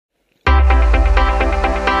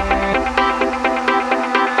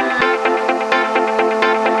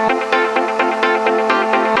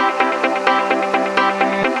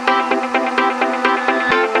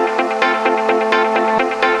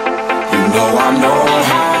I know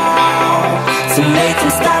how to make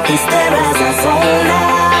them stop and stare as I zone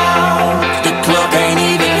out. The club can't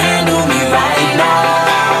even handle me right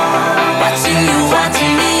now. Watching you,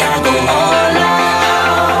 watching me, I go all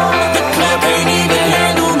out. The club can't even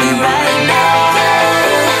handle me right now.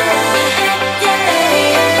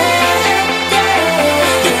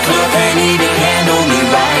 The club can't even handle me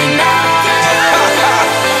right now.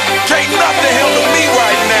 Can't nothing handle me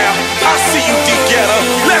right now. I see you, D-Getter.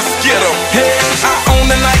 Let's get 'em. Hey, I own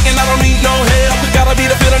the night and I don't need no help. Gotta be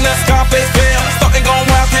the feeling that Scarface fell. Starting going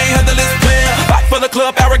wild, can't handle this pair. Back for the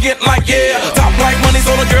club, arrogant like yeah. Top like money,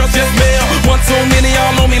 so the girls just mail. One too many,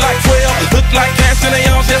 y'all know me like 12. Look like cash and they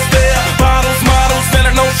all just there. Bottles, models,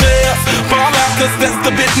 selling no shares. Fall out, cause that's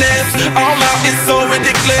the business. All out is so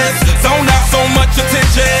ridiculous. Zone out, so much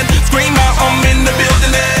attention. Scream out, I'm in the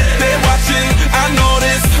building. They're watching, I know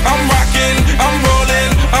this. I'm rocking, I'm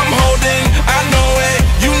rolling, I'm holding. I know it,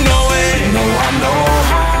 you know it. You know I know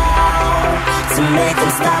how to make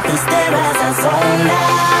them stop and stare as I zone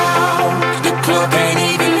out. The club can't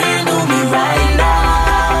even handle me right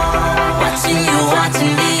now. Watching you,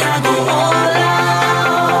 watching me, I go all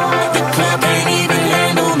out. The club can't even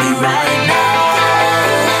handle me right now.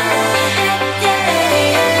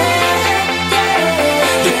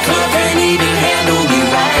 The club can't even handle me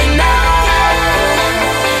right now.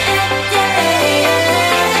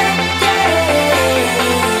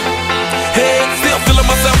 Hey, still feeling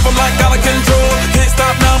myself, I'm like out of control. Can't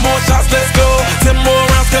stop now, more shots, let's go. 10 more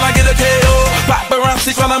rounds till I get a KO.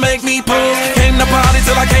 Paparazzi tryna make me pose. Came to party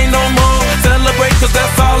till I can't no